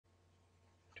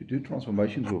To do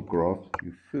transformations of graphs,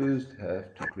 you first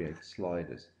have to create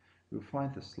sliders. You'll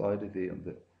find the slider there on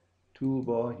the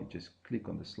toolbar. You just click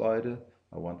on the slider.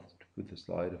 I want to put the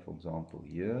slider, for example,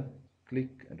 here.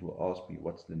 Click, and it will ask me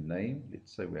what's the name.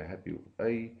 Let's say we're happy with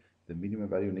A, the minimum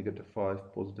value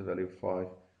 -5, positive value 5.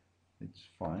 It's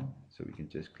fine. So we can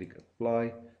just click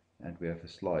apply, and we have a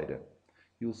slider.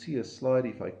 You'll see a slider.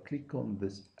 If I click on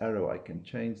this arrow, I can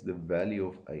change the value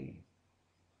of A.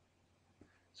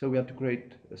 So we have to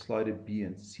create a slider B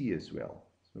and C as well.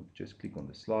 So just click on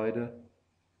the slider.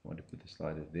 I want to put the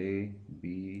slider there,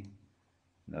 B,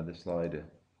 another slider,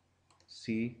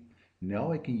 C.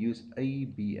 Now I can use A,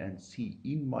 B, and C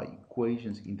in my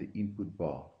equations in the input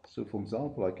bar. So for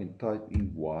example, I can type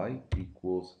in Y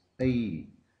equals A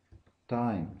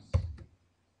times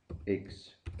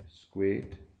X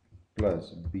squared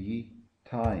plus B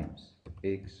times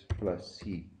X plus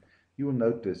C. You will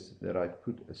notice that I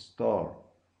put a star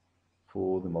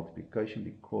for the multiplication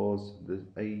because this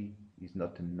A is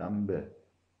not a number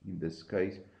in this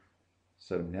case.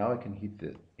 So now I can hit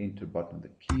the enter button on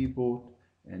the keyboard,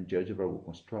 and GeoGebra will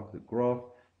construct the graph.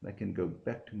 And I can go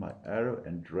back to my arrow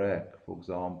and drag, for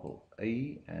example,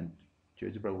 A, and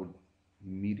GeoGebra will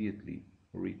immediately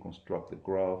reconstruct the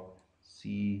graph,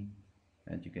 C,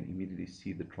 and you can immediately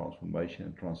see the transformation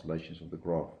and translations of the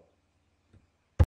graph.